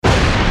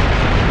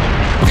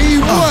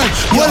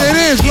what it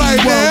is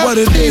right now. What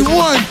it is.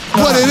 E1,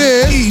 what it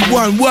is.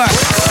 E1, what?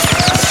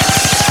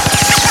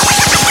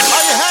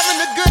 Are you having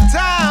a good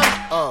time?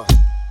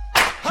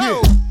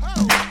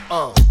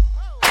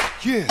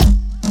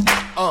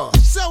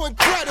 So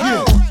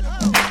incredible.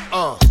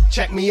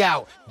 Check me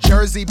out.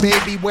 Jersey,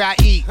 baby, where I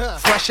eat.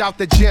 Fresh out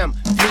the gym,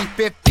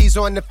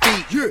 350s on the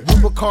feet.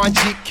 Rubicon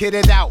Jeep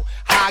kitted out.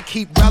 How I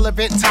keep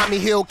relevant, Tommy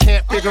Hill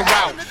can't figure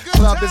out.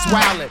 Club is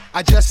wildin',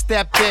 I just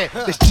stepped in.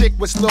 This chick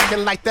was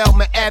looking like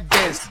Thelma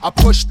Evans. I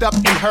pushed up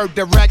in her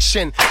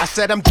direction. I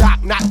said I'm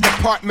Doc, not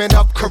Department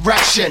of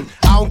Correction.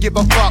 I don't give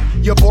a fuck,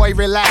 your boy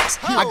relax.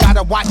 I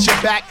gotta watch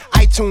your back,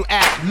 iTunes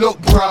app.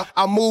 Look, bruh,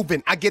 I'm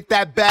moving, I get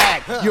that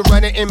bag. You're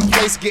running in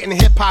place, getting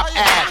hip-hop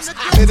abs.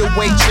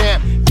 Middleweight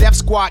champ, Def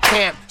Squad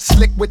camp.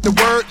 Slick with the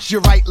words, you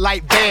write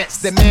like Vance.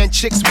 The man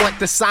chicks want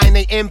to sign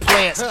their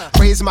implants.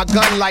 Raise my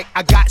gun like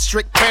I got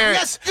strict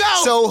parents. Let's go.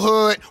 So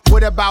hood,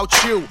 what about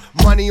you?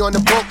 Money on the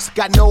books,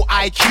 got no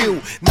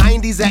IQ.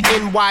 90s at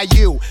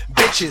NYU,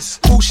 bitches,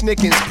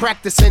 pooshnickins,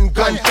 practicing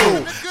gun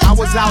fu. I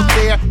was out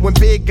there when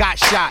Big got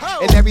shot,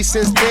 and ever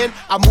since then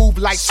I move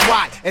like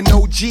SWAT and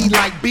OG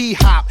like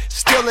B-Hop.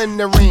 Still in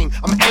the ring,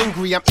 I'm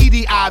angry, I'm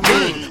Edie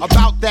Amin.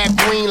 About that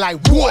green like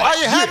what? Are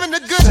you having a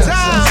good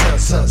time?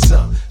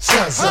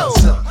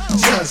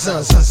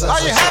 Are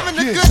you having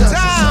a good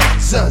time?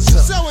 So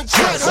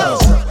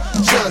incredible.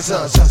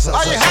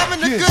 Are you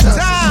having a good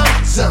time?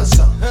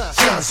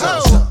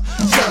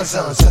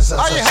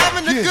 Are you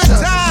having a good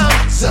time?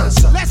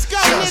 Let's go,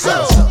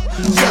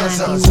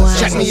 nigga.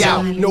 Check me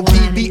out, no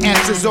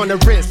BBS's on the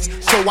wrist,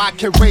 so I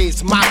can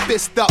raise my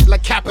fist up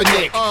like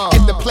Kaepernick.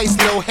 Get the place a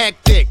little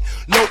hectic.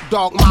 Low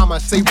dog mama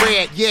say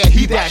red, yeah,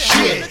 he that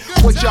shit.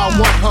 What y'all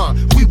want, huh?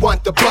 We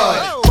want the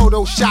bud.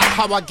 Photoshop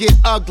how I get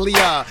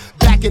uglier.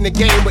 Back in the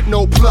game with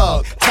no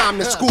plug. Time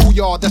to school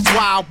y'all, that's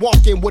why I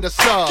walk in with a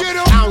sub.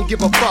 I don't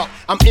give a fuck,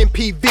 I'm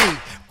MPV.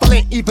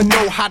 Flint even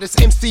know how this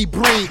MC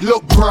breathe.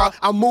 Look, bruh,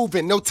 I'm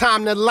moving, no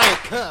time to lank.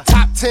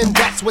 Top 10,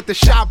 that's what the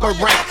shopper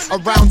ranks.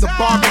 Around the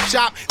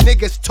barbershop,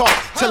 niggas talk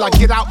till I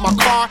get out my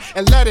car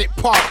and let it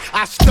park.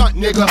 I stunt,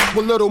 nigga,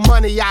 with little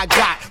money I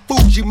got.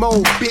 Fuji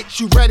mode,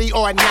 bitch, you ready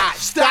or not?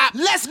 Stop,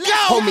 let's go!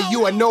 Homie,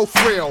 you are no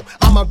frill.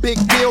 I'm a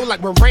big deal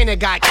like when Raina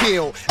got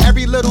killed.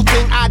 Every little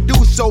thing I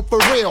do so for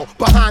real.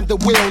 Behind the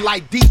wheel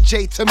like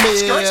DJ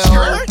Tamil.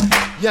 Skirt.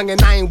 Young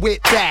and I ain't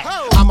with that.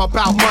 I'm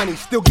about money,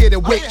 still get a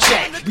whip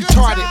check.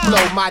 Retarded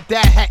flow, my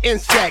dad had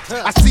insects.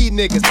 I see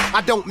niggas,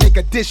 I don't make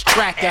a diss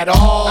track at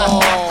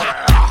all.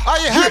 Are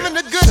you having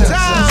a good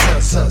time?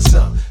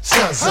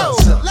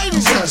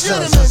 Ladies and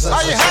gentlemen,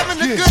 are you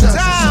having a good time?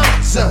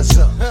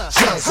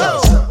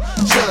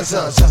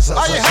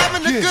 Are you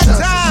having a good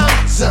time?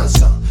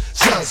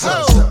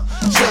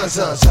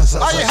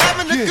 Are you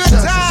having a good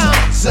time?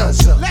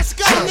 Let's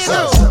go, nigga.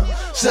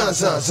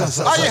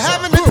 Are you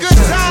having a good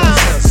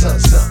time? So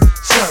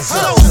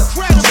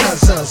incredible.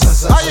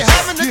 Are you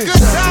having a good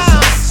time?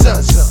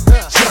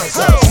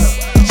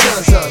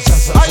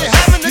 Are you having a good time? Are you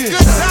having a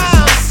good time?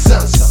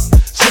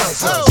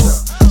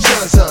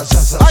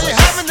 Are you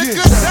having a good time?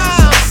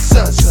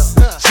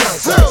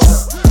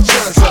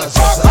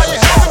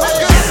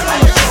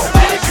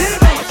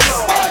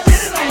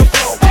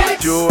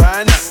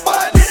 Joanna.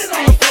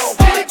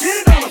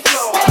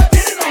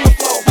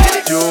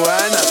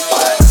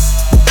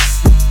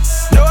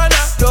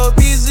 Joanna, you're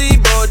busy,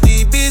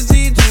 body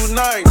busy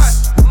tonight.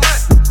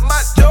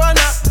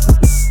 Joanna,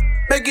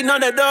 making all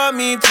the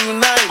dummy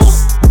tonight.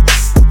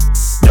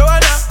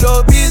 Joanna,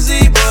 you're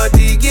busy,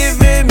 body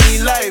giving me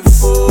life,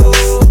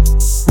 oh,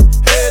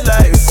 hey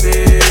life,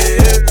 hey.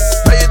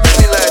 How you do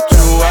me like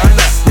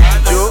Joanna,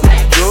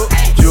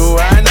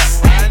 Joanna?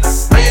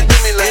 How you do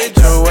me like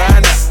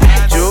Joanna,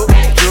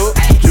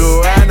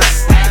 Joanna?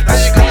 How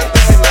you gonna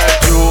do me like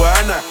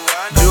Joanna,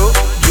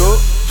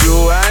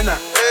 Joanna?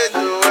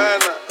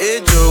 Hey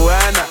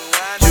Joanna,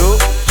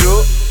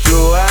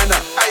 Joanna.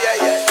 Ay ay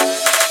ay.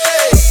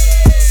 Hey,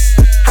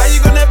 how you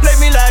gonna play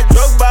me like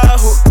Drogba?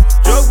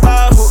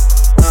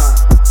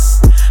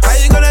 How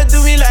you gonna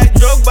do me like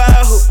Drogba?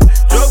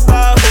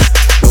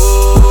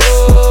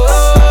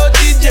 Oh,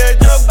 DJ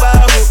Drogba.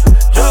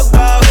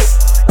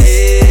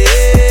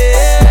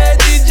 Hey,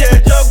 DJ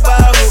Drogba.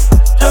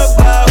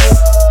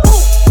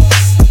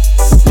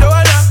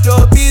 Joanna,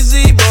 you're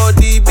busy,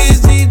 body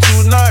busy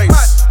tonight.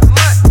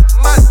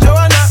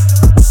 Joanna,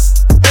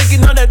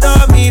 making all the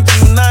dummy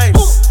tonight.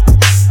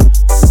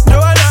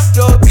 Joanna,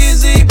 you're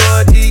busy,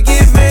 body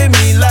giving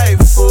me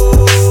life,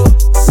 oh,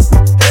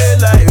 hey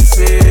life,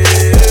 hey.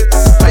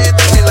 How you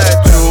do me like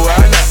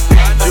Joanna,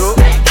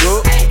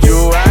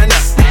 Joanna?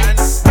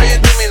 How you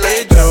do me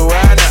like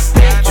Joanna,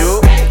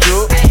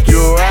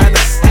 Joanna?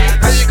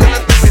 How you gonna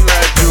do me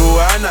like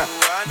Joanna,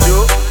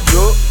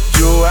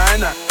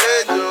 Joanna?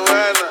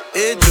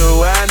 Hey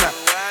Joanna,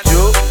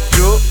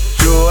 Joanna.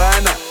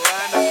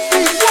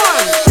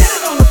 Get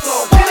it on the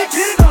floor, get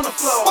it on the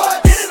floor,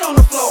 get it on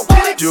the floor,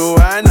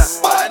 Joanna.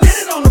 Get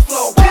it on the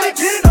floor, get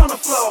it on the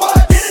floor,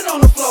 get it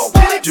on the floor,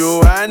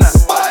 Joanna.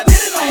 Get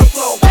it on the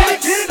floor,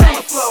 get it on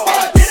the floor,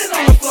 get it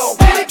on the floor,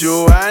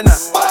 Joanna.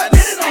 Get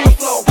it on the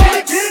floor,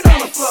 get it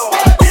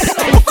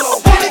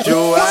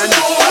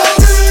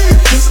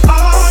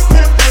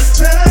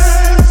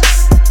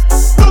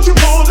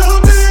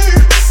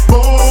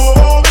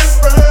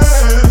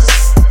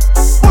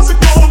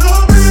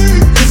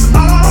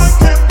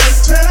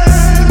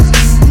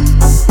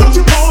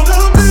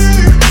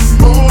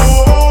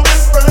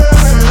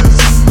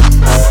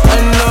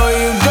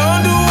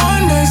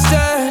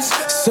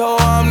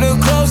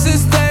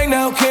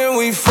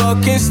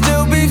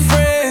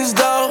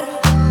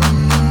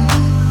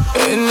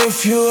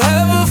if you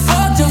ever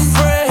fucked a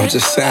friend, I'm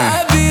just saying.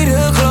 I'd be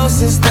the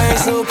closest thing.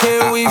 So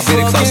can we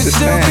fucking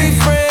still be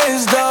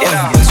friends, though?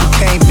 Yeah, but you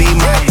can't be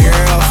my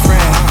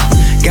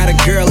girlfriend. Got a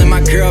girl and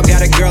my girl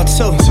got a girl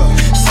too.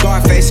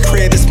 Scarface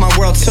crib, it's my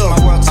world too.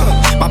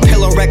 My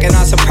pillow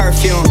recognize her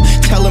perfume.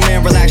 Tell a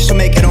man relax, she'll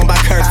make it on by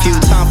curfew.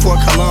 Time for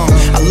cologne,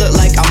 I look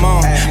like I'm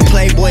on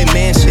Playboy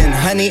Mansion,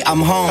 honey,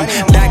 I'm home.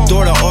 Back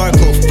door to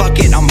Oracle, fuck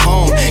it, I'm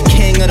home.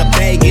 King of the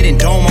Bay, getting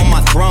dome on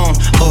my throne.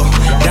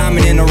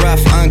 Diamond in the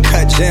rough,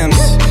 uncut gems.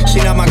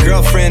 She not my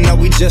girlfriend, no,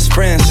 we just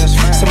friends.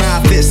 Somehow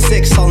I fit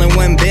 6 all in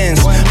one Benz.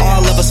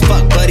 All of us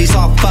fuck buddies,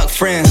 all fuck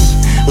friends.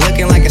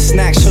 Looking like a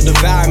snack, she'll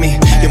devour me.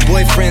 Your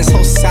boyfriend's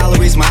whole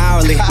salary's my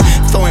hourly.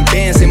 Throwing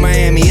bands in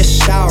Miami, it's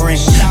showering.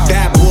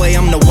 Bad boy,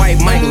 I'm the white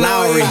Mike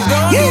Lowry.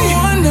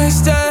 One night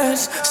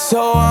stands,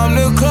 so I'm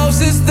the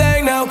closest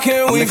thing. Now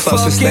can we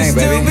fucking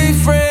still be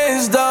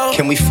friends, though?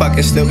 Can we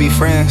fucking still be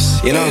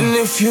friends, you know? And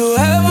if you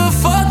ever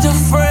fucked a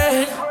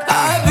friend,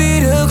 I'd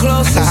be the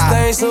closest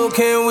thing. So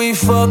can we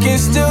fucking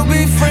still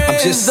be friends, I'm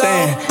just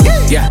saying.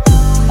 Yeah,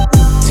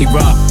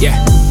 T.R.U,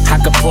 yeah. I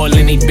could pull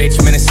any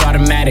bitch, man, it's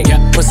automatic.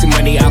 Pussy,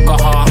 money,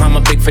 alcohol, I'm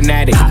a big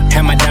fanatic.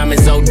 Have my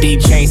diamonds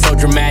OD, chain so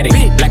dramatic.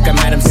 Like I'm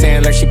Adam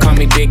Sandler, she call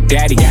me Big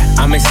Daddy.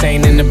 I'm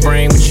insane in the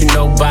brain, but you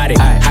know about it.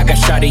 I got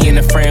shawty in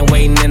the frame,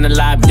 waiting in the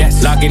lobby.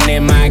 Logging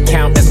in my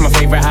account, that's my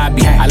favorite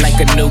hobby. I like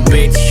a new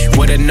bitch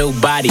with a new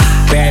body.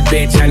 Bad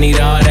bitch, I need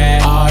all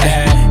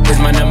that. Here's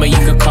my number, you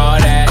could call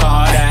that.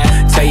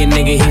 Tell your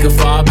nigga he could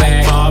fall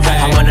back.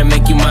 I wanna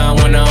make you mine,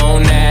 wanna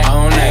own that.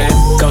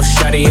 Go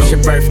shawty, it's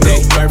your birthday.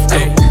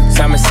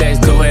 Simon says,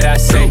 do what I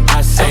say.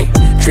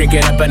 Drink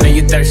it up, I know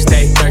you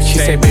thirsty. She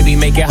said, baby,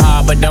 make it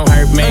hard, but don't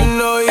hurt me. I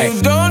know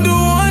you don't do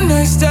one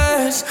night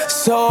stands,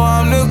 so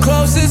I'm the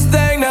closest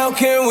thing. Now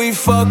can we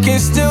fucking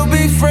still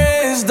be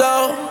friends,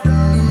 though?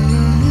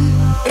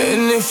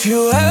 And if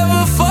you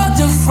ever fucked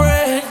a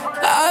friend,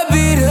 I'd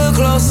be the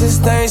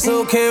closest thing.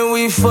 So can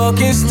we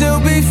fucking still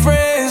be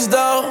friends,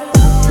 though?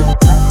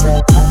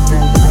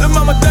 Lil'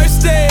 mama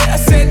thirsty, I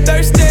said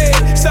thirsty.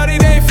 Sorry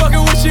they ain't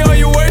fucking with you on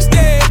your worst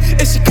day.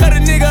 If she cut a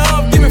nigga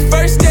up, give me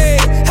first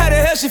aid. How the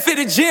hell she fit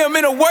the gym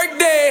in a work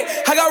day?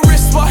 I got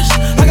wristwatch,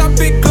 I got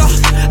big glock.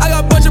 I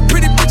got a bunch of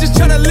pretty bitches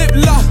tryna lip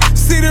lock.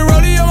 See the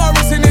rollie on my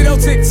wrist and it on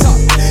TikTok.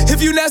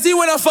 If you nasty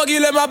when I fuck you,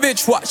 let my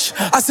bitch watch.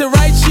 I said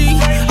right cheek,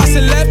 I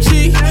said left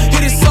cheek.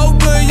 Hit it so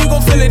good, you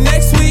gon' feel it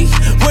next week.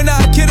 When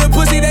I kill a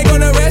pussy, they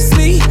gon' arrest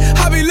me.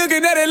 I be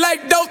looking at it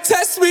like, don't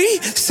test me.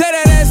 Say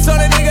that ass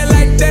on a nigga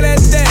like that.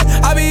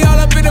 I be all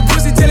up in the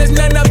pussy till there's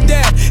nothing up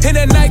there. In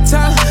the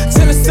nighttime,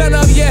 till the sun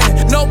up, yeah.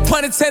 No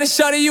pun intended,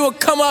 shawty, you will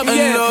come up, yeah.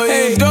 I know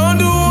you don't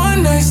do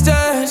one night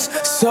stands,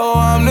 so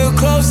I'm the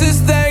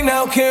closest thing.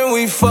 Now can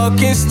we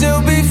fucking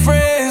still be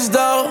friends,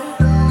 though?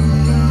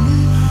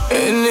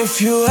 And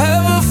if you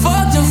ever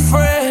fucked a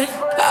friend,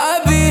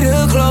 I'd be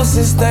the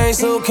closest thing.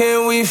 So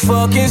can we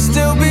fucking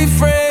still be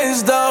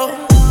friends, though?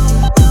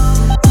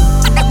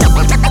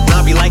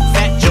 I'll be like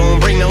Fat Joe,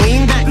 bring the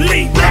lean back. I'll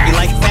be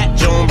like Fat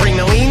Joe, bring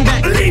the lean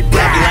back. I'll be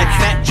like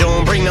Fat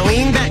Joe, bring the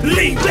lean back.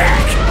 Lean back,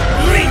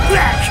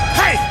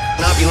 hey.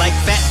 I'll be like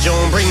Fat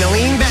Joe, bring the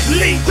lean back.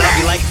 I'll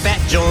be like Fat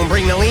Joe,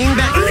 bring the lean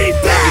back. I'll be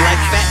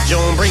like Fat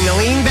Joe, bring the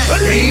lean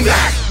back. Lean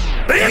back.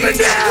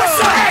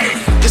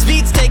 This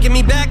beat's taking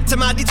me back to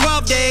my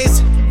D12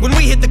 days, when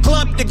we hit the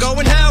club to go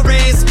and hell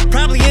raise.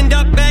 Probably end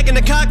up bagging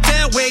a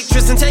cocktail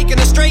waitress and taking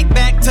her straight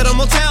back to the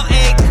Motel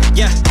 8.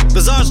 Yeah,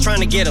 Bazaar's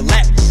trying to get a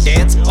lap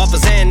dance off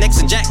of Xanax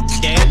and Jack.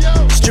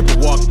 Damn, stripper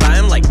walked by,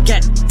 I'm like,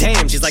 God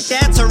damn. She's like,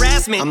 that's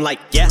harassment. I'm like,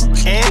 yeah,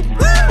 and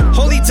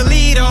Holy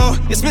Toledo,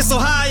 it's Miss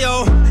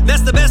Ohio.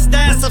 That's the best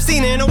ass I've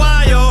seen in a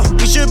while.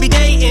 We should be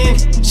dating.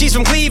 She's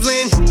from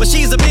Cleveland, but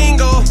she's a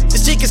bingo.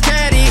 This chick is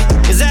catty.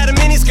 Is that a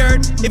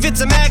miniskirt? If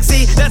it's a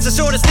maxi, that's the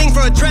shortest thing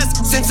for a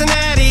dress.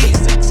 Cincinnati.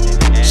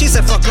 She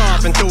said fuck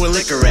off and threw a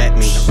liquor at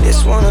me.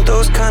 It's one of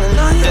those kind of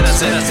nights. Then I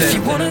said, if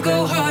you wanna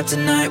go hard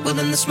tonight, well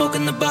then the smoke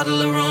and the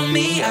bottle are on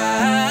me.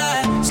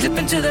 I slip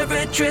into that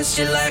red dress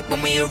you like.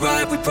 When we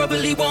arrive, we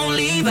probably won't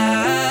leave.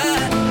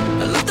 I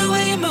love the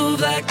way you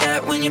move like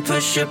that when you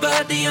push your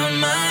body on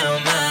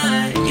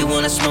my. You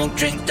wanna smoke,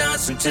 drink,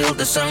 dance until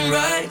the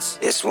sunrise.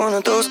 It's one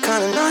of those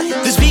kind of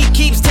nights. This beat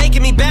keeps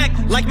taking me back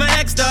like my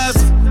ex does.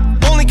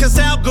 Only cause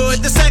how good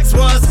the sex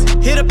was.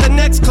 Hit up the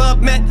next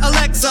club, met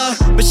Alexa,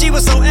 but she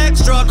was so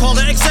extra, called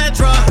her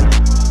etc.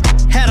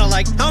 Had her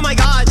like, oh my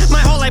god, my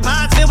whole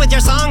iPod's filled with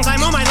your songs,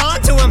 I'm on my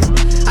lawn to him.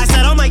 I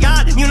said, oh my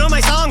god, you know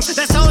my songs,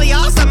 that's totally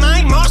awesome,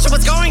 Mike Marshall,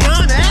 what's going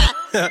on?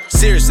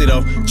 Seriously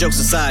though, jokes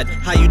aside,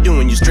 how you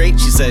doing, you straight?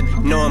 She said,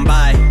 no I'm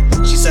bi.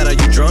 She said, are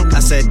you drunk? I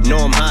said, no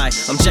I'm high.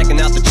 I'm checking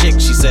out the chick,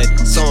 she said,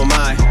 so am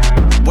I.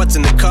 What's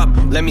in the cup?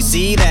 Let me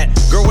see that.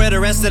 Girl, where the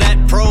rest of that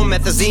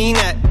promethazine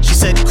at? She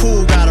said,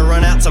 cool, gotta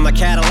run out to my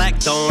Cadillac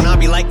though. And I'll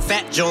be like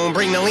Fat Joe and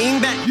bring the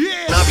lean back.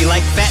 Yeah. And I'll be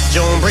like Fat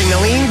Joe and bring the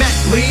lean back.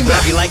 Lean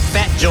back. I'll be like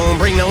Fat Joe and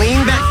bring the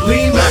lean back.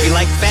 Lean back. I'll be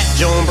like Fat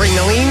Joe and bring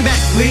the lean back.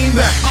 Lean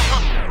back.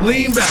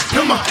 Lean back,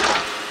 come on.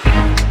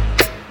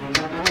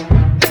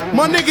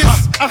 My niggas,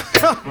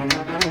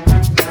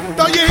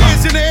 throw your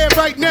hands in the air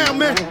right now,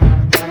 man.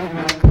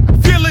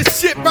 Fearless,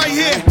 Right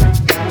here,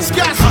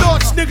 Scott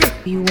Storch, nigga.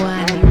 You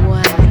want.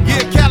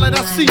 Yeah, Khaled,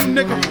 I see you,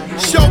 nigga.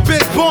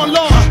 Showbiz, born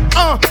law.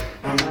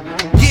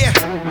 Yeah.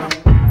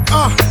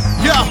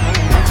 Yo.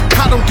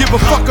 I don't give a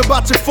fuck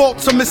about your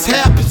faults or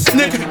mishaps,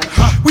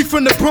 nigga. We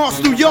from the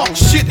Bronx, New York,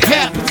 shit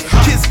happens.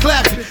 Kids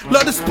clapping,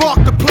 love to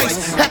spark the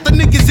place. Half the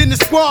niggas in the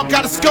squad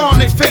got a scar on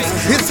their face.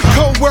 It's a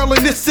cold world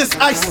and this is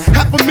ice.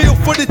 Half a meal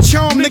for the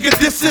charm, nigga,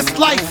 this is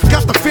life.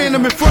 Got the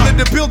Phantom in front of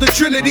the building,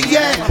 Trinity,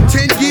 yeah.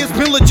 10 years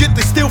been legit,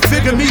 they still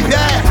figure me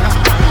bad.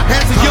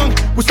 As a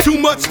young, was too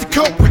much to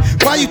cope with.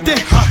 Why you think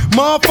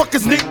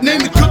motherfuckers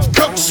nicknamed me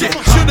cook shit?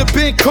 Should've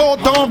been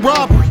called on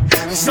robbery,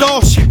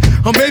 stall shit,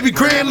 or maybe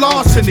grand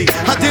larceny.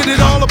 I did it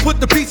all, I put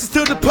the pieces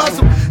to the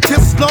puzzle.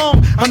 Just as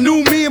long, I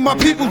knew me and my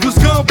people was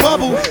gonna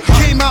bubble.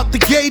 Came out the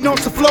gate on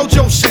some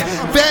Flojo shit.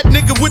 Fat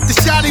nigga with the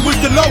shotty was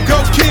the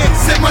logo kid.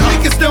 Said my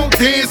niggas don't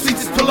dance, we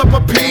just pull up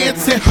our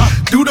pants and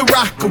do the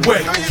rock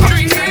away.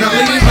 Now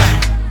lean back,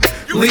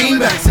 lean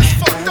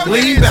back,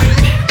 lean back,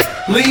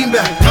 lean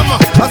back. Come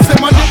on. I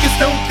said my niggas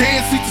don't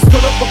dance, we just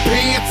pull up our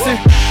pants and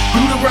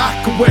do the rock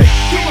away.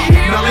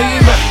 Now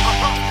lean back,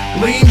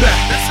 lean back,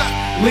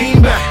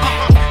 lean back,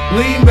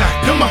 lean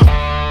back. Come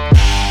on.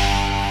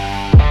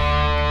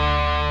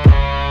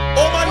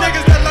 All my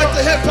niggas that like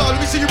the hip hop,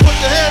 let me see you put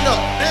your hand up.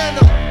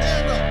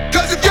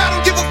 Cause if y'all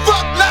don't give a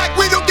fuck like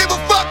we don't give a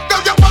fuck, throw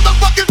your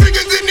motherfucking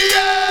fingers in the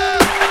air.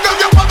 Throw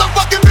your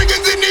motherfucking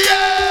fingers in the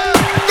air.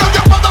 Throw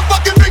your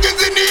motherfucking fingers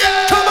in the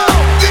air. Come on,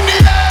 in the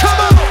air. Come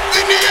on,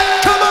 in the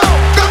air. Come on,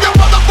 throw your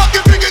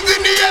motherfucking fingers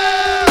in the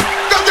air.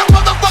 Throw your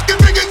motherfucking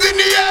fingers in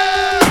the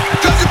air.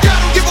 Cause if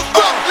y'all don't give a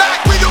fuck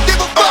like we don't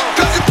give a fuck.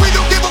 Cause if we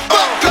don't give a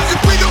fuck. Cause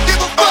if we don't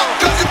give a fuck.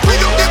 Cause if we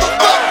don't give a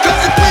fuck.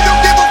 Cause if we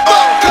don't give a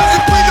fuck. Cause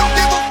if we don't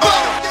give a fuck.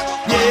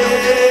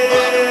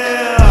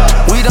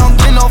 We don't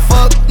get no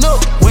fuck, no.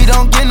 We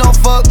don't get no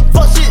fuck,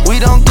 fuck shit. We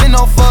don't get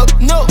no fuck,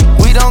 no.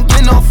 We don't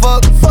get no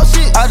fuck, fuck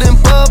shit. Out in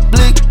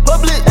public,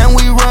 and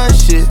we run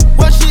shit.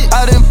 What shit?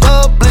 Out in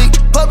public,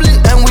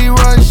 and we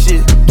run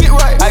shit. Get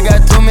right. I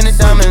got too many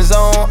diamonds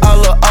on, I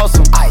look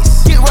awesome.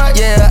 Ice. Get right.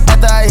 Yeah,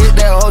 after I hit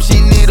that hoe, she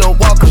need a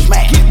walker.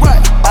 Smack. Get right.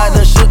 I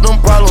done shook them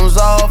problems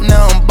off,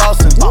 now I'm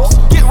bossing.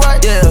 Get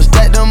right. Yeah,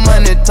 stack the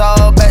money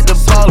tall, back to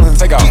ballin'.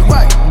 Take off. Get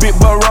right. Big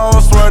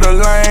Barone, swear the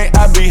lane,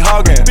 I be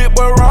hogging. Big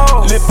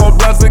Barone, lip for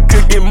blunts and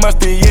cookie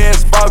musty, yeah,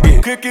 it's foggy.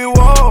 Cookie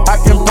wall, I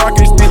can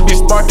park it, still be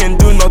sparking,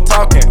 do no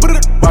talking.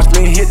 Watch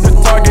me hit the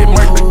target,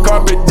 mark the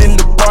carpet, then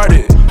depart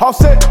it. All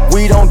set,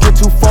 we don't get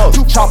too fucked.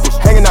 Choppers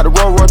hanging out the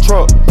Roll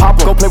truck.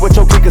 Papa, go play with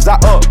your kid cause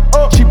I up.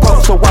 She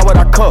broke, so why would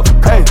I cuff?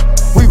 Hey,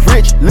 we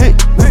rich, lit,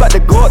 we bout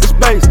to go up the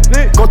space.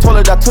 Go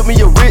toilet, I took me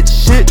a rich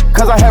shit,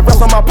 cause I have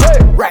rest on my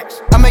plate. Racks.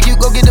 I make you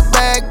go get the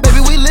bag,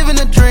 baby, we living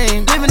a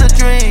dream, living a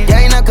dream.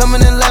 Gang not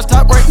coming in last,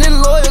 top rank,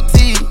 then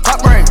loyalty.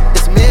 Top rank,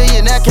 it's a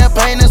millionaire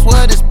campaign, that's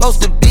what it's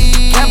supposed to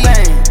be.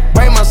 Campaign,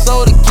 break my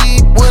soul to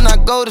keep when I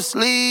go to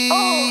sleep.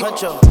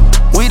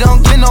 We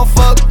don't get no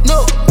fuck,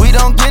 no. We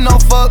don't get no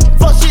fuck,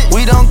 fuck shit.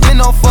 We don't get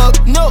no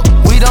fuck, no.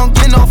 We don't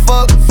get no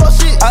fuck, fuck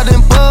shit. Out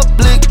in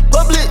public,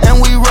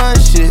 and we run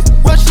shit.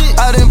 What shit?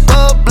 Out in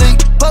public,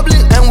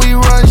 and we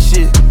run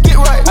shit. Get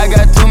right. I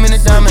got too many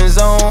diamonds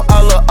on,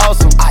 I look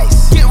awesome.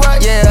 Ice. Get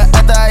right. Yeah,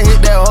 after I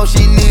hit that hoe,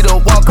 she need a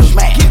walker.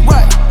 Smack. Get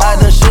right. I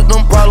done shook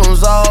them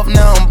problems off,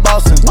 now I'm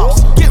bossing.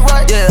 Get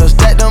right. Yeah,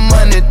 stack the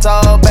money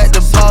tall, back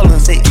to ballin'.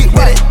 Get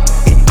right.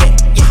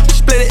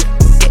 Split it.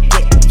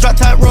 Drop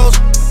top rolls.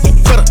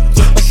 Put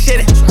a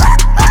shit it.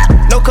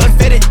 No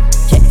confetti.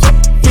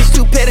 Bitch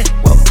too petty.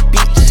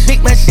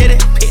 Big man shit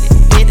it.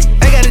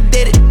 I gotta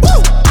did it.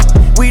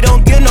 We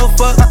don't get no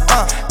fuck.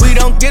 We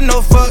don't get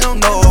no fuck.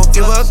 No.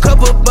 Give her a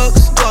couple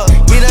bucks.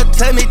 Get her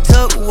tummy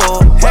tuck. Whoa.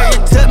 Have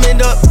you tuck me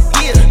up?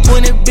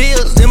 20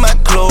 bills in my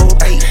clothes.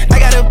 I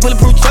got a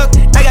bulletproof truck.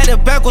 I got the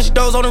backwards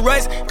doors on the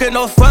rights. Get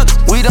no fucks.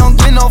 We don't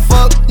get no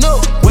fuck.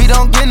 No. We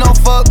don't get no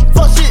fuck.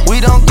 Fuck shit.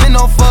 We don't get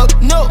no fuck.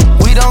 No.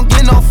 We don't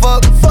get no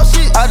fuck. Fuck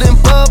shit. Out in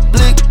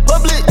public,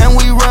 and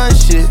we run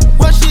shit.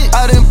 What shit?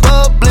 Out in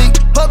public,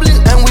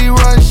 and we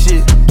run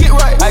shit. Get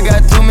right. I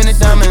got too many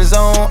diamonds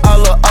on, I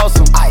look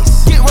awesome.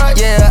 Ice. Get right.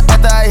 Yeah,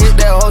 after I hit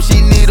that hoe,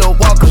 she need a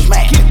walker.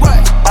 Smack. Get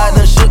right. I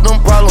done shook them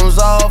problems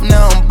off,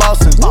 now I'm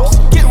bossing.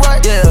 Get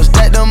right. Yeah,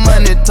 stack the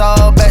money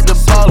tall, back to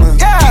ballin'.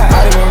 Yeah.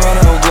 I done been round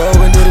the whole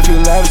globe and did a few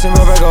laps and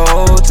run back a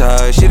whole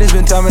tie. Shit has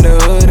been time in the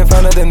hood and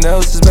found nothing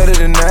else is better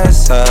than that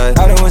side.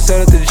 I done went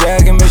set up the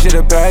jack and make sure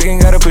the bag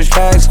ain't gotta push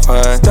packs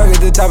quiet. Stuck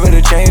at the top of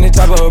the chain, the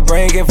top of her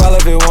brain, can't fall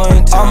off it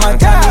one time. All my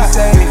time is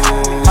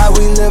safe, how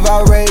we live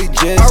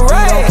outrageous. We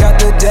don't count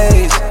the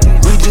days,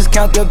 we just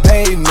count the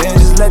pavement.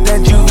 Just let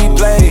that juvie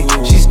play,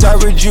 she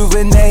start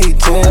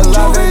rejuvenating.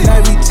 Alive at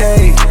night we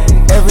take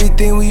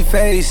everything we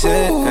face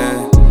it.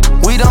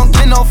 We don't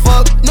get no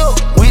fuck, no.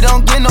 We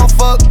don't get no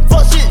fuck,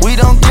 fuck shit. We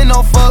don't get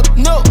no fuck,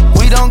 no.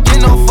 We don't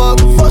get no fuck,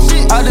 fuck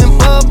shit. Out in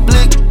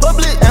public,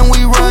 and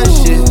we run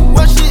shit.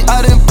 What shit?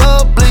 Out in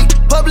public,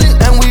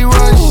 and we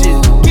run shit.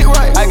 Get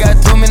right. I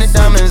got too many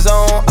diamonds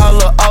on, I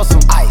look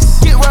awesome.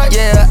 Ice. Get right.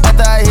 Yeah,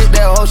 after I hit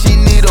that hoe, she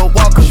need a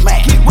walker.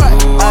 Smack. Get right.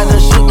 I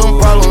done shook them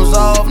problems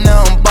off,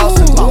 now I'm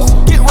bossing.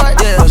 Get right.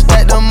 Yeah,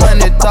 stack them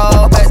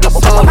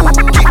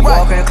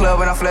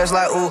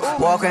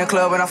Walk in the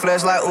club and I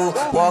flex like ooh.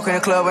 Walk in the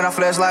club and I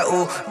flex like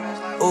ooh.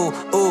 Ooh,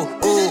 ooh,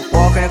 ooh.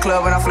 Walk in the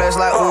club and I flex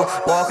like ooh.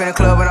 Walk in the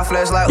club and I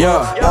flex like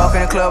ooh. Walk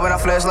in the club and I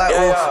flex like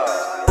ooh.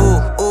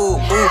 Ooh,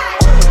 ooh, ooh.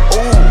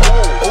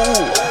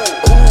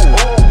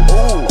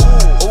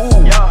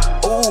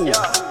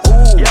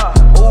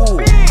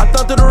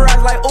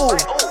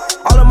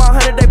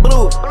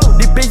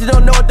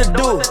 Don't know what to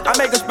do. I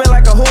make her spin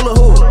like a hula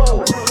hoop.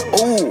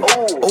 Ooh,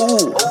 ooh,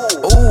 ooh,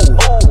 ooh,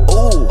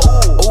 ooh,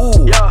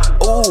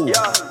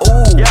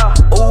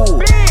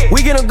 ooh. We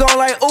get them going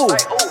like ooh.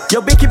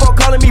 Yo, bitch keep on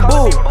calling me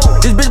boo.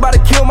 This bitch about to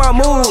kill my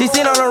mood. She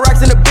seen on the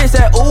rocks and the bitch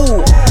said ooh.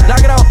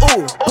 Knock it out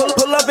ooh.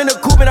 Pull up in the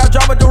coupe and I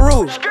drop at the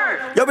roof.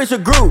 Yo, bitch a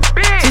group.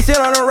 She sit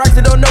on the rocks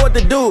and don't know what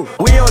to do.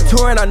 We on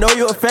tour and I know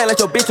you a fan. Let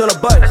your bitch on the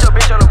bus.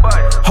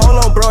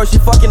 Hold on, bro. She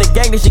fucking the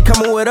gang, then she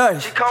coming with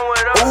us.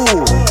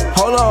 Ooh,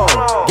 hold on,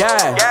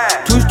 yeah,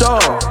 too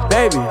strong,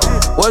 baby.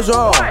 What's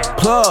wrong?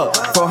 Plug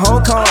from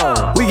Hong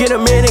Kong. We get a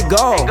minute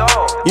gone.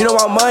 You know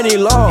my money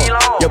long.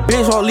 Your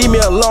bitch won't leave me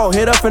alone.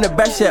 Hit up from the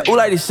back, said ooh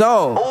like this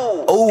song.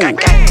 Ooh, ooh, ooh,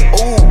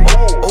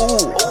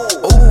 ooh.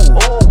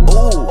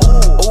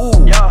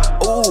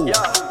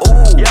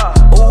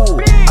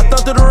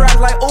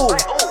 Like ooh,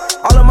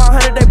 all of my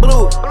 100 they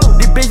blue.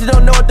 These bitches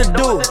don't know what to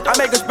do. I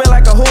make her spin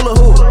like a hula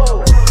hoop.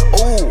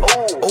 Ooh,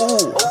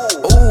 ooh, ooh,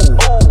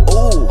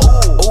 ooh,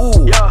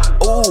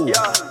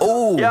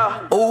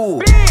 ooh,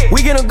 ooh.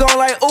 We get them going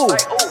like ooh.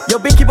 Yo,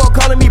 bitch keep on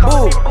calling me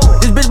boo.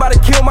 This bitch about to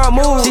kill my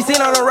mood. She seen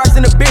on the rocks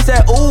and the bitch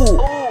said ooh.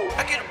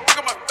 I get a brick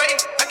on my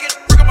face. I get a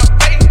brick on my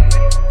face.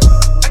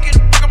 I get a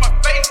brick on my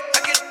face.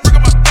 I get a brick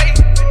on my face.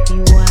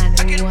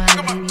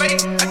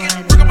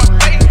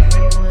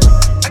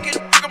 I get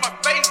a brick on my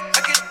face.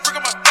 I get a brick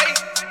on my face.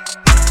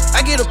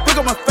 I get a brick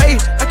on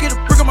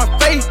my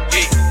face.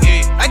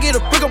 I get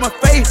a brick on my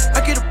face.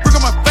 I get a brick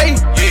on my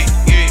face. I get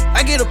a brick on my face.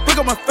 I get a brick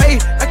on my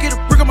face. I get a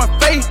brick on my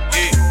face.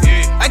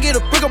 I get a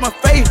brick on my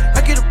face.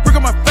 I get a brick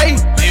on my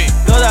face.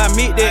 Girl, I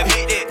meet that.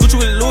 Gucci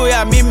with Louis,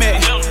 I meet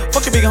Matt.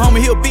 Fuck a big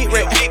homie, he'll beat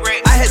rap.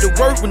 I had to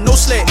work with no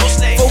slack.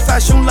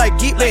 4-5 shooting like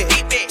Geek Lat.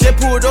 Just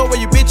pulled over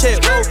your bitch at.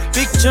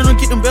 Big general,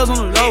 get them bells on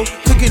the low.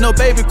 Cooking no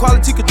baby,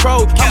 quality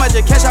control. I might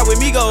just cash out with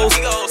Migos.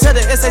 Tell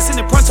the SA send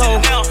it pronto.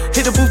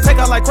 Hit the booth, take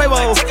out like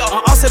Quavo.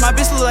 Offset my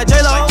bitch look like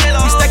J-Lo.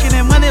 We stacking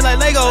that money like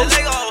Legos.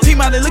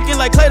 P-Molly looking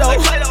like Play-Doh.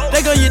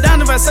 They gun you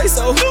down if I say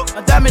so.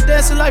 My diamond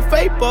dancing like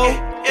Fabo.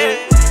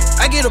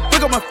 I get a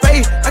brick on my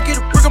face. I get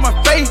a brick on my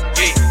face.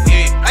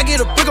 I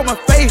get a brick on my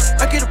face.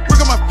 I get a brick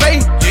on my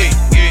face.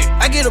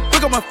 I get a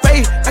brick on my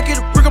face. I get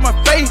a brick on my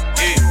face.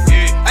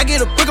 I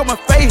get a brick on my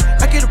face.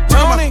 I get a brick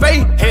on my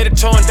face. Headed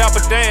to and dapper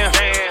down.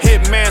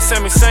 Hitman,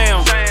 Sammy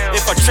Sam.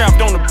 If I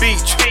trapped on the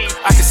beach,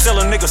 I can sell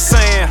a nigga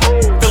sand.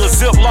 Fill a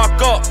zip,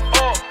 lock up.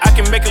 I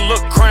can make it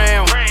look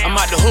crown. I'm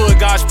out the hood,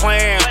 God's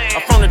plan.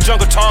 I'm from the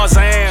jungle,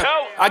 Tarzan.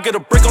 I get a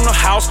brick on the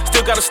house,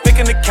 still got a stick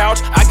in the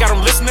couch. I got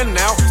them listening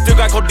now, still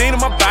got codeine in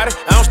my body.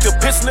 I'm still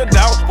pissing it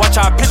out. Watch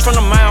how I pitch from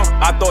the mound.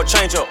 I throw a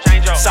change up.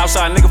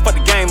 Southside nigga, fuck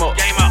the game up.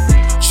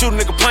 Shoot a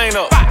nigga plane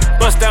up.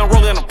 Bust down,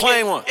 roll in a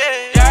plane one.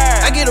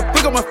 I get a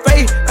brick on my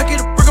face. I get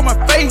a brick on my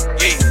face.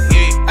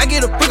 I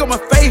get a brick on my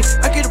face.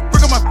 I get a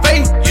brick on my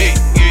face.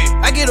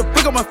 I get a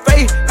brick on my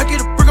face. I get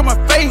a brick on my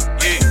face.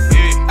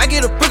 I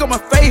get a brick on my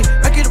face.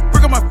 I get a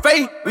brick on my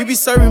face. We be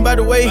serving by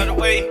the way.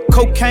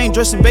 Cocaine,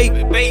 dressing bait.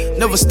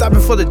 Never stopping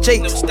for the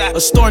Jake. A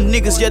store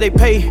niggas, yeah, they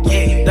pay.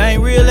 They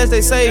ain't real as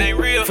they say.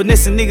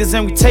 Finessing niggas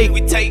and we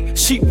take.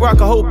 Sheep rock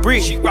a whole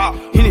brick.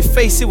 In his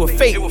face, it was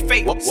fake.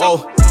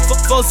 Whoa.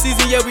 4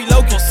 season, yeah, we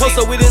low-key. Post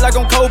up with it like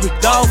I'm Kobe.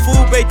 Dog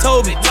food,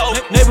 Beethoven.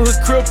 Neighborhood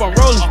crib, I'm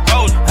rolling.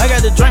 I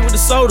got the drink with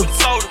the soda.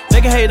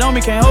 They can hate on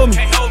me, can't hold me.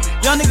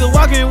 Young nigga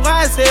walking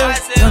wide as hell.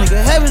 Young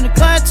nigga having the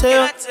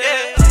clientele.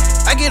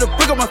 I get a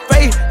brick on my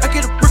face. I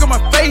get a brick on my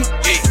face.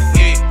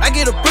 I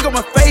get a brick on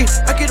my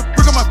face. I get a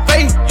brick on my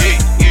face.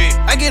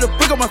 I get a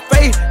brick on my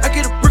face. I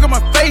get a brick on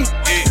my face.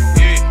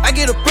 I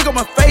get a brick on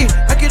my face.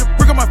 I get a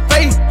brick on my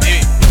face. I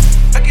get a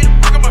brick on my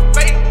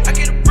face. I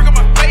get a brick on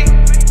my face.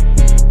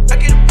 I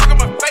get a brick on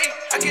my face.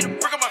 I get a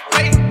brick on my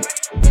face.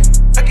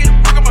 I get a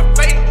brick on my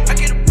face. I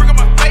get a brick on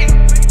my face.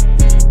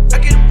 I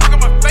get a brick on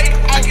my face.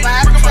 I get a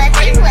brick on my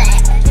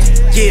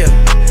face. Yeah.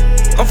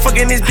 I'm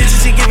fucking this bitch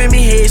and she giving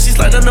me head. She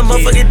slide on the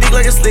motherfucking dick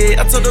like a sled.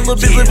 I told the little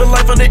bitch living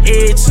life on the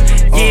edge.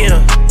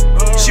 Yeah.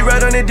 She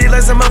ride on the dick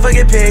like some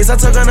motherfucking pigs. I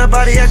took on her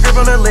body, I grip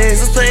on her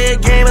legs. Let's play a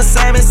game of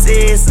Simon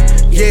Says.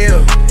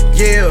 Yeah.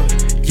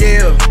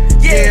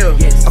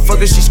 I fuck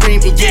her, she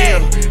screaming,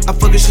 yeah. I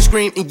fuck her, she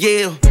screaming,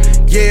 yeah.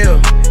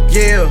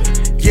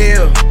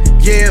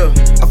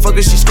 I fuck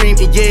her, she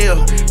screaming, yeah.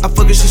 I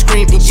fuck her, she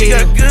screaming, yeah. She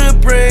got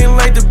good brain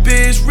like the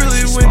bitch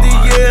really went to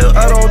Yale.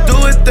 I don't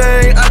do a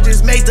thing, I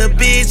just make the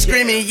bitch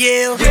screaming,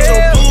 yeah. Get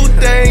your blue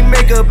thing,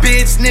 make a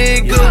bitch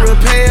nigga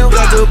repel.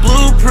 Got the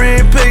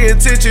blueprint, pay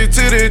attention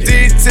to the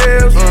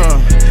details.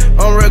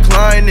 I'm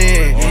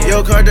reclining,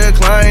 your car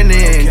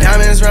declining.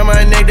 Diamonds round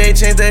my neck, they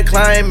change the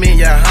climate,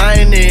 your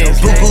highness.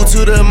 Boo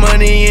to the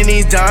money in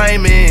these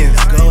diamonds.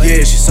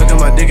 Yeah, she sucking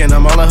my dick and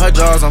I'm all in her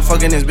jaws. I'm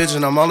fucking this bitch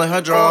and I'm all in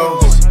her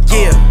drawers.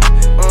 Yeah.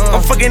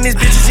 I'm fucking this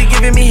bitch and she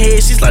giving me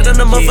head. She slide on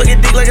the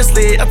motherfucking dick like a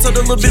sled. I told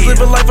the little bitch live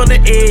a life on the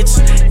edge.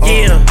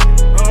 Yeah.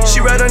 She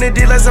ride on the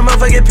dick like some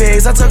motherfucking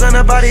pigs. I took on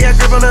her body, I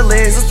grip on her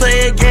legs. Let's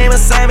play a game of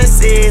Simon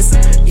Says.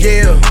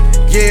 Yeah,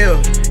 yeah,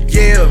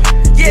 yeah,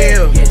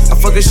 yeah. I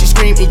fuck her, she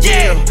scream and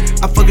yell.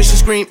 I fuck her, she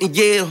scream and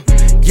yell.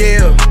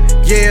 Yeah,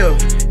 yeah,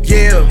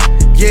 yeah,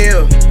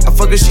 yeah. I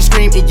fuck her, she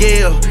scream and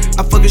yell.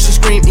 I fuck her, she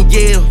scream and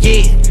yell.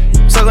 Yeah,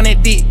 suck on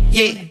that dick,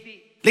 yeah.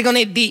 Lick on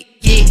that dick,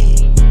 yeah.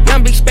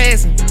 Young big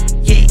spazzin',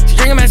 yeah.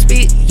 String on my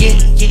spit, yeah,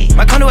 yeah.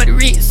 My condo at the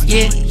Ritz,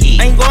 yeah,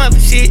 yeah. I ain't going for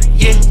shit,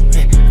 yeah.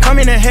 Come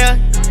in the hair,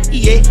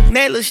 yeah.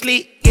 That little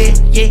slick, yeah,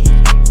 yeah.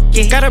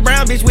 Yeah. Got a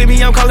brown bitch with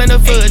me, I'm calling her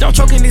fudge. I'm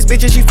choking this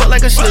bitch and she fuck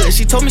like a slut.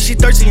 She told me she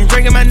thirsty and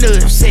drinking my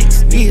nuts. I'm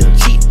sex, yeah,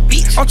 cheap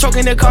bitch. I'm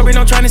choking the carbon,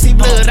 I'm trying to see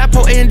blood. I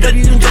pour A&W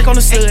and drink on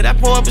the stud. I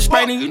pour up a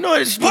Sprite and you know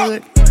it's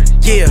blood.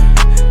 Yeah,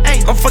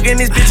 I'm fucking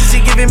this bitch and she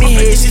giving me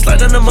head. She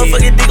slide on the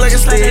motherfucking dick like a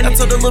sled. I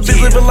told the little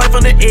bitch live a life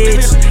on the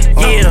edge.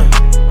 Yeah,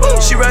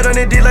 she ride on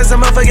the dick like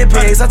some motherfucking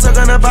pigs. I took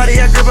on her body,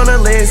 I grip on her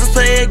legs. Let's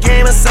play a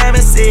game of Simon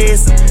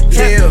Says.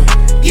 Yeah,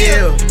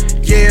 yeah,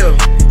 yeah,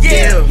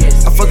 yeah.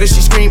 I fuck her,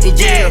 she scream and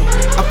yell.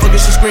 I fuck her,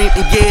 she scream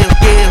and yell.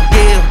 Yeah,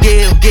 yeah,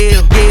 yeah, yeah,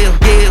 yeah,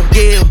 yeah,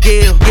 yeah, yeah,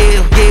 yeah,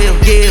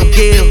 yeah, yeah,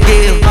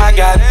 yeah. I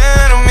got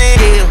enemies.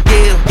 Yeah,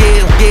 yeah,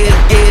 yeah,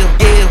 yeah, yeah,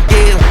 yeah, yeah,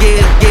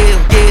 yeah,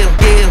 yeah,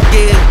 yeah,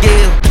 yeah,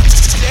 yeah.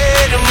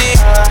 Enemy.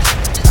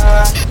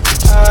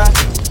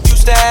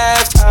 Used to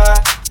have.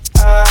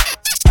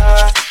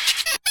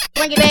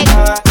 Bring it back.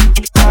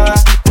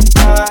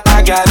 I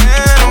got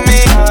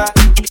enemies.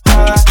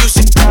 You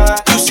should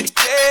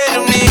dead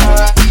on me.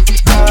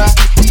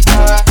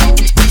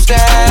 Used to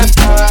have.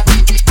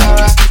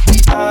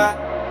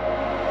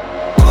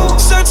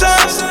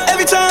 Sometimes,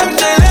 every time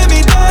they let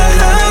me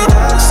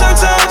down.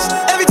 Sometimes,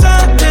 every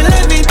time they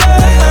let me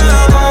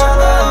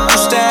down.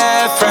 Used to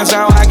have friends,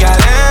 now I got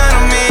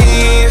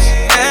enemies.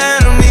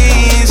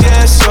 Enemies,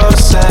 yeah, so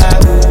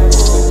sad.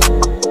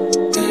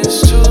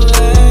 It's too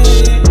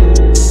late.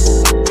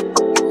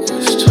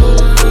 It's too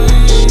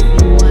late.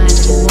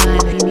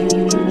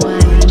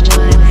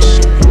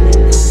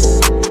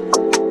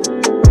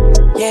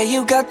 Yeah,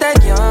 you got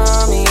that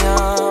yummy,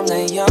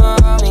 that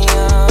yummy,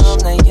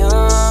 that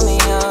yummy,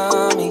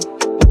 yummy.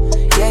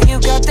 Yeah, you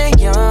got that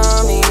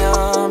yummy,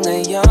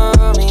 that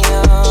yummy,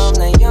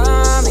 that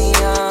yummy, yummy.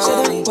 Say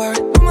the word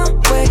on my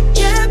way,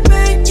 yeah,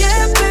 babe,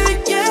 yeah,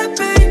 babe, yeah,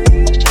 babe.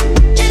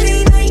 Any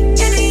night,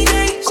 any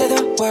day. Say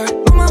the word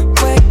on my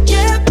way,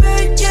 yeah,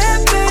 babe,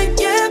 yeah, babe,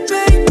 yeah,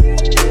 babe.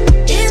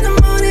 In the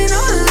morning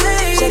or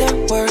late. Say the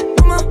word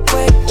on my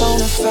way.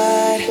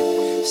 Bonafide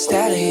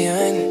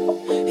stallion.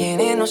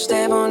 Ain't no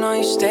stable, no,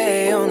 you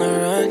stay on the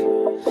run.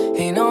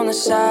 Ain't on the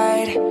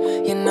side,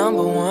 you're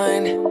number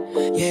one.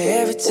 Yeah,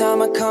 every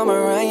time I come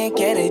around, you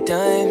get it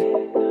done.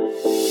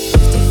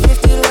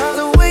 50-50, love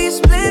the way you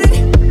split it.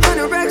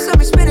 100 racks up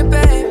and spin it,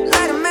 babe.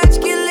 Light a match,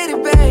 get lit,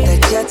 babe.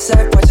 That jet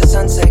set, watch the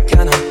sunset,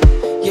 kinda.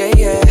 Yeah,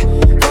 yeah.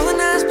 Rolling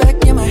eyes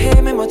back in my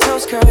head, make my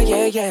toes curl,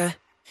 yeah, yeah.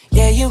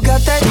 Yeah, you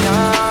got that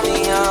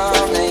yummy,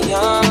 that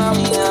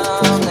yummy,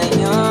 that yummy,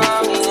 yummy.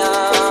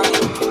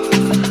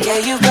 Yeah,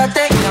 you got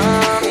that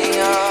yummy,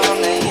 that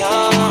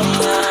yummy,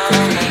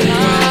 that yummy,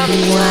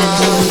 yummy.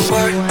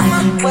 Work on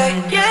my way,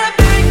 yeah,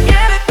 babe,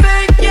 yeah,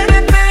 babe, yeah,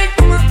 babe,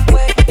 on my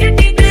way.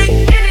 Any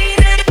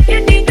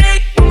day,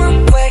 on my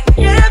way,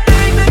 yeah,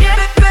 babe, yeah,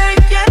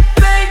 babe, yeah,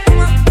 babe, on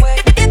my way.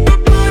 In the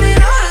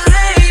morning or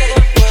late.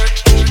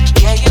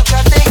 Yeah, you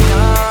got that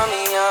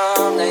yummy,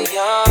 that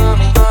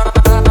yummy.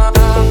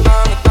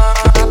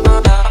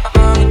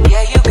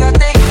 Yeah, you got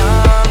that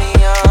yummy,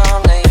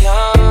 that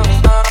yummy.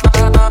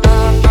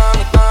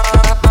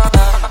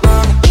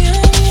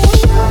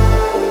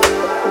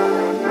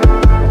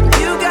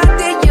 You got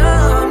that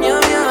yum,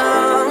 yum,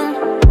 yum.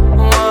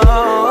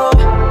 Whoa.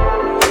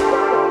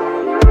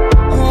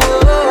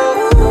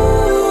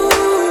 Whoa.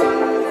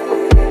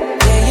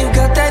 Yeah, you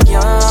got that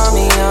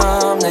yummy,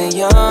 that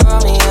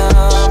yummy,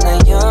 that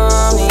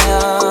yummy,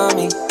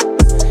 yummy.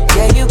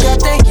 Yeah, you got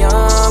that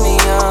yummy,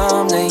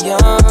 that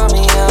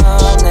yummy,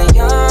 that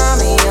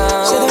yummy,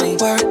 yummy. Say the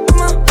word on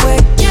my way,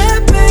 yeah,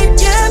 babe,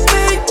 yeah,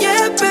 babe,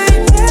 yeah,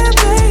 babe, yeah,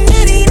 babe.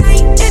 Any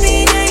night, any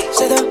day.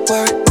 Say the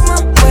word on my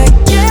way,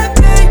 yeah,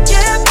 babe,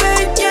 yeah,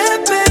 babe, yeah,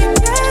 babe,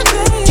 yeah,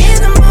 babe. In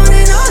the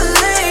morning or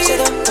late. Say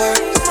the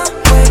word on my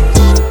way.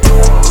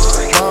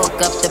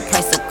 Woke up, the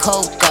price of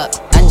coke up.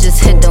 I just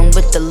hit them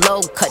with the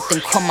low cut, then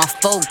call my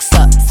folks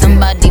up.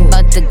 Somebody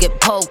about to get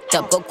poked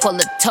up, go call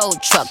a tow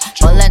truck.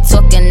 All that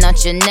talking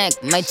out your neck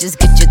might just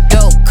get your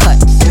throat cut.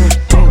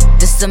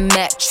 This a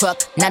Mack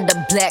truck, not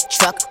a black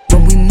truck.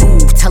 When we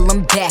move, tell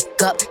them back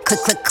up. Click,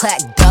 click, clack,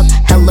 duck.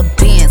 Hella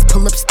bands,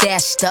 pull up,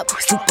 stashed up.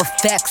 Super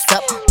facts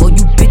up. All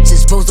you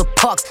bitches, Rosa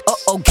Parks.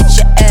 Uh-oh, get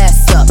your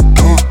ass up.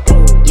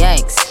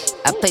 Yikes,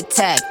 I play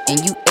tag and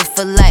you it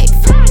for life.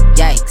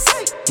 Yikes,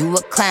 you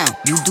a clown,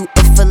 you do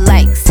it for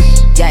likes.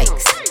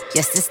 Yikes,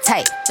 yes it's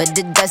tight, but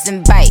it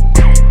doesn't bite.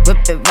 Whip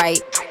it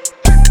right,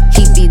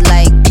 he be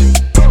like,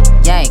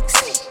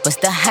 yikes, what's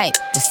the hype?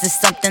 This is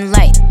something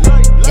light.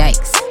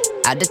 Yikes,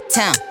 out of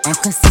town on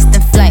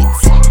consistent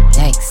flights.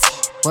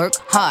 Yikes, work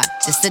hard,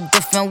 just a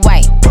different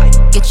way.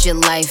 Get your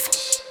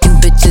life, you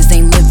bitches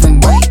ain't living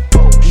right.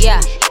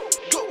 Yeah,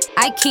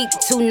 I keep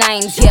 2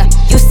 9s, yeah.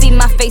 You see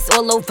my face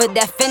all over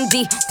that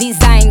Fendi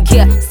design,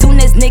 yeah. Soon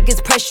as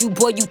niggas press you,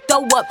 boy, you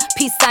throw up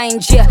peace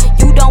signs, yeah.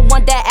 You don't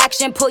want that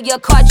action, pull your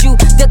card, you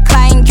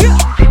decline, yeah.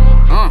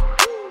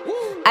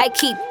 I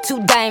keep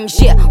 2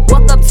 dimes, yeah.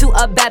 Walk up to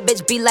a bad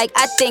bitch, be like,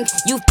 I think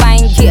you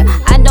fine, yeah.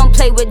 I don't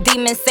play with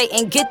demons,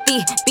 Satan, get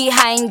thee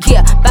behind,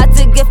 yeah. About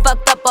to get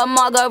fucked up a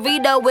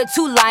margarita with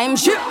 2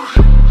 limes, yeah.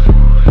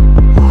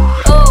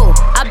 Ooh,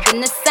 I've been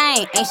the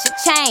same, ain't shit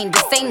changed,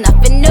 this ain't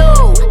nothing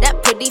new.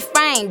 That pretty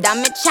frame,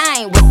 diamond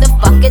chain, what the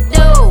fuck it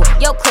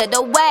do? Yo, clear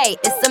the way,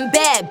 it's some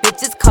bad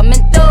bitches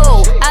coming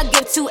through. I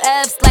give 2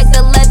 F's like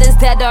the letters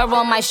that are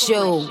on my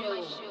shoe.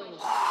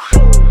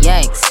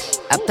 Yikes,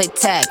 I play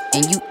tag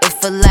and you it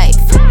for life.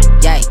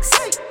 Yikes,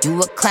 you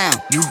a clown,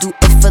 you do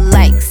it for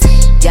likes.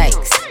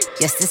 Yikes,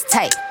 yes it's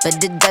tight,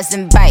 but it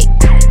doesn't bite.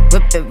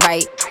 Rip it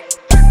right,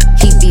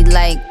 he be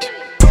like,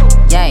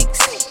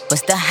 yikes,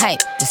 what's the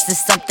hype? This is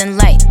something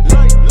light.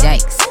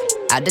 Yikes,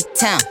 out of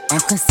town on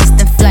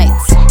consistent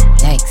flights.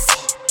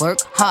 Yikes, work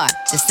hard,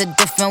 just a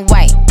different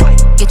way.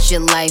 Get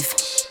your life,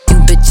 you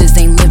bitches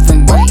ain't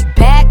living right.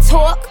 Bag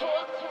talk,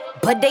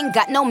 but ain't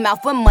got no mouth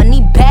when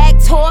money bag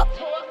talk.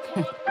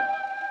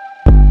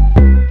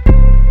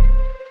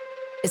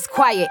 It's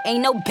quiet,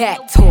 ain't no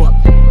back talk.